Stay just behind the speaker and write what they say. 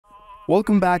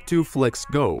Welcome back to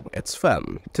FlixGo, it's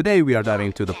fun. Today we are diving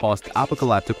into the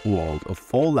post-apocalyptic world of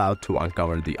Fallout to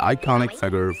uncover the iconic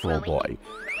figure Vaultboy,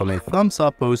 from a thumbs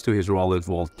up post to his role in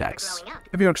Vault text.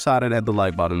 If you're excited, hit the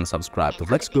like button and subscribe to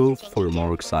FlixGo for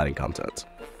more exciting content.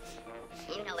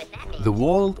 The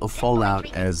world of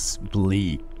Fallout is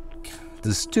bleak,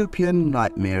 dystopian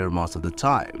nightmare most of the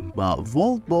time, but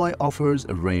Vaultboy offers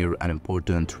a rare and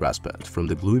important respite from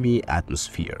the gloomy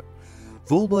atmosphere.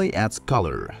 Vaultboy adds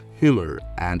color, humor,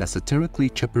 and a satirically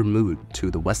chipper mood to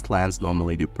the Westland's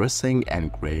normally depressing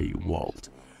and grey world.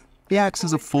 He acts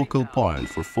as a focal point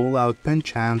for Fallout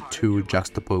penchant to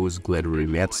juxtapose glittery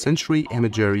mid-century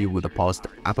imagery with a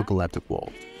post-apocalyptic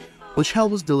world, which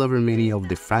helps deliver many of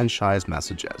the franchise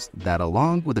messages that,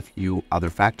 along with a few other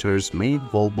factors, made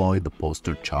Vaultboy the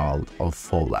poster child of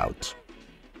Fallout.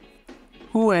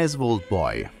 Who is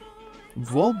Vaultboy?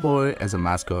 Vaultboy is a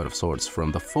mascot of sorts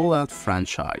from the Fallout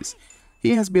franchise.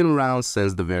 He has been around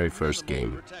since the very first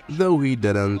game, though he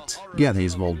didn't get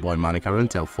his Vaultboy moniker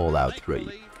until Fallout 3.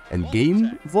 In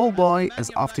game, Vaultboy is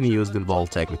often used in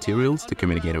Vault-Tec materials to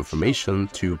communicate information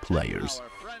to players.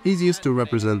 He's used to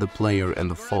represent the player in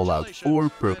the Fallout 4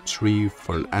 perk tree,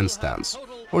 for instance,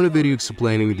 or in a video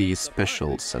explaining the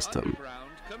special system.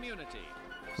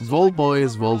 Vaultboy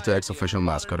is Vault-Tec's official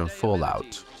mascot of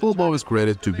Fallout. Vaultboy was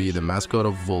created to be the mascot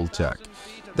of Vault-Tec,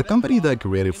 the company that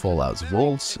created Fallout's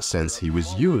vaults, since he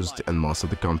was used in most of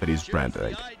the company's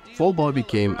branding. Vaultboy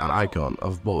became an icon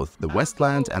of both the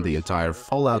Westland and the entire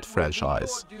Fallout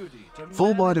franchise.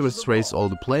 Vaultboy demonstrates all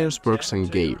the players' perks in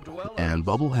game, and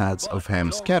bobbleheads of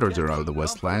him scattered around the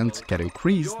Westland can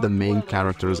increase the main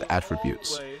character's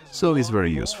attributes, so he's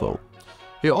very useful.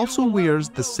 He also wears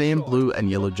the same blue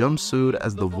and yellow jumpsuit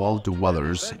as the Vault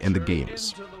Dwellers in the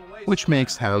games, which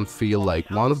makes him feel like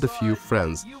one of the few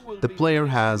friends the player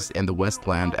has in the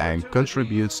Westland and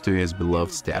contributes to his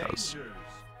beloved status.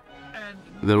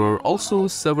 There are also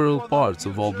several parts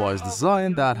of Vaultboy's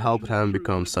design that helped him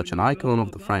become such an icon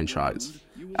of the franchise.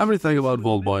 Everything about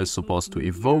Vaultboy is supposed to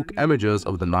evoke images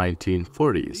of the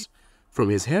 1940s, from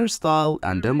his hairstyle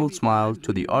and dimpled smile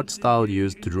to the art style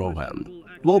used to draw him.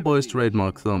 Vaultboy's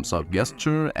trademark thumbs-up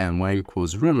gesture and wink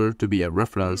was rumored to be a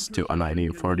reference to a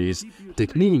 1940s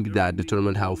technique that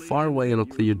determined how far away a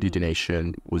nuclear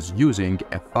detonation was, using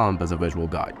a thumb as a visual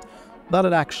guide. But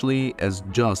it actually is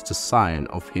just a sign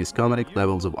of his comedic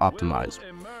levels of optimism,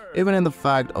 even in the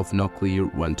fact of nuclear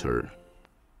winter.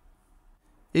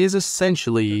 He is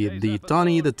essentially the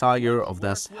Tony the Tiger of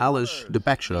this hellish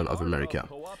depiction of America.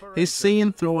 He's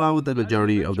seen throughout the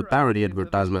majority of the parody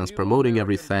advertisements promoting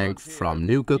everything from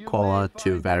Nuka-Cola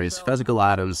to various physical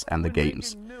items and the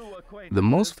games. The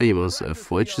most famous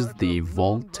of which is the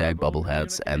Vault-Tec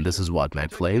bobbleheads, and this is what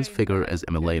MacLachlan's figure is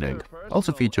emulating,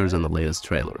 also features in the latest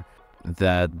trailer.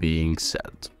 That being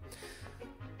said,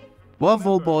 what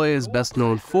Vaultboy is best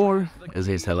known for is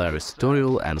his hilarious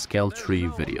tutorial and skill tree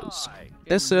videos.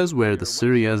 This is where the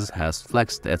series has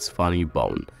flexed its funny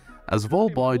bone, as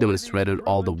Vaultboy demonstrated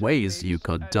all the ways you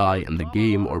could die in the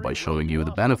game, or by showing you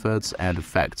the benefits and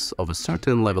effects of a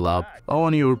certain level up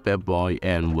on your Pip-Boy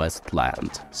in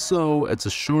Westland. So it's a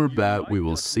sure bet we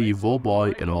will see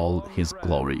Vaultboy in all his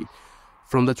glory.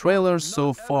 From the trailers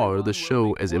so far, the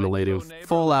show is emulating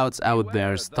Fallout's out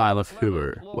there style of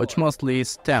humor, which mostly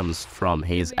stems from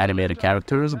his animated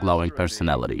character's glowing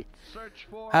personality.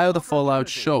 How the Fallout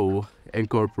show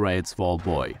incorporates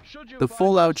Vaultboy. The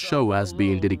Fallout show has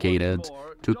been dedicated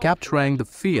to capturing the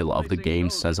feel of the game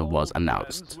since it was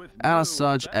announced. As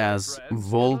such, as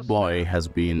Vaultboy has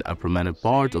been a prominent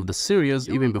part of the series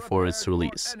even before its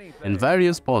release. In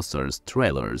various posters,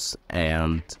 trailers,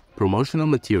 and promotional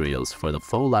materials for the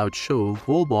Fallout show,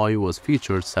 Vaultboy was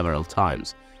featured several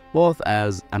times, both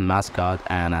as a mascot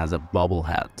and as a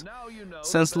bobblehead.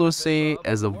 Since Lucy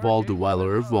is a Vault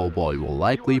Dweller, Vaultboy will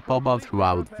likely pop up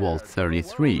throughout Vault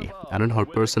 33 and in her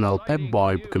personal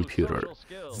Pip-Boy computer.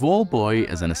 Vaultboy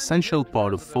is an essential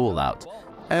part of Fallout,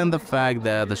 and the fact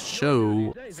that the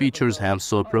show features him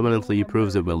so prominently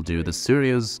proves it will do the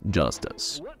series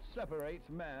justice.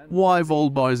 Why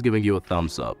Vaultboy is giving you a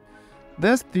thumbs up?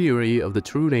 This theory of the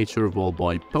true nature of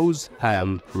Vaultboy posed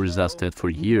ham resisted for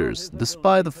years,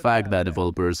 despite the fact that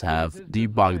developers have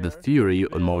debunked the theory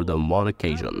on more than one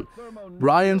occasion.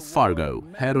 Brian Fargo,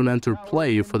 head on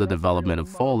Interplay for the development of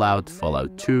Fallout,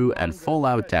 Fallout 2, and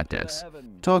Fallout Tactics,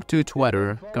 talked to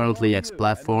Twitter, currently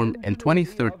X-Platform, in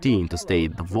 2013 to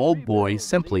state the Vaultboy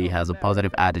simply has a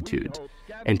positive attitude.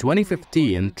 In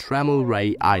 2015, Tremel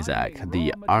Ray Isaac,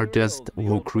 the artist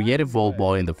who created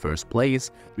Vaultboy in the first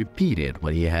place, repeated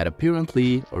what he had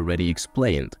apparently already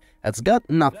explained, It's got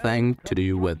nothing to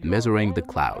do with measuring the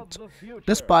clouds.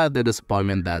 Despite the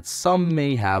disappointment that some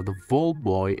may have, the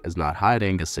vaultboy is not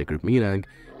hiding a secret meaning.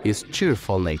 His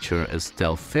cheerful nature is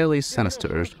still fairly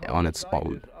sinister on its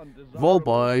own.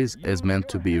 Vaultboy is meant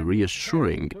to be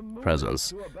reassuring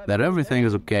presence, that everything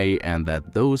is okay and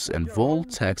that those in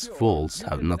Vault-Tech's vaults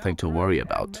have nothing to worry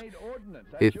about.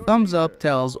 A thumbs up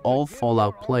tells all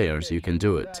Fallout players you can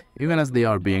do it, even as they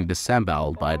are being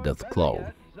disemboweled by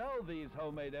Deathclaw.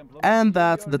 And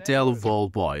that's the tale of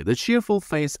Vaultboy, the cheerful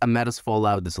face amidst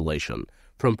Fallout desolation.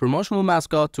 From promotional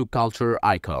mascot to culture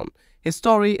icon, his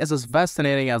story is as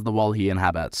fascinating as the world he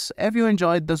inhabits. If you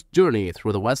enjoyed this journey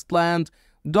through the Westland,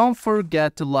 don't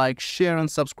forget to like, share, and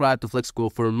subscribe to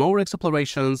FlixGo for more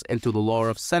explorations into the lore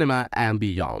of cinema and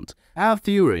beyond. Have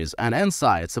theories and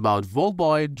insights about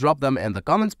Vaultboy? Drop them in the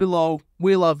comments below.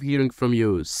 We love hearing from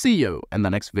you. See you in the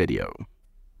next video.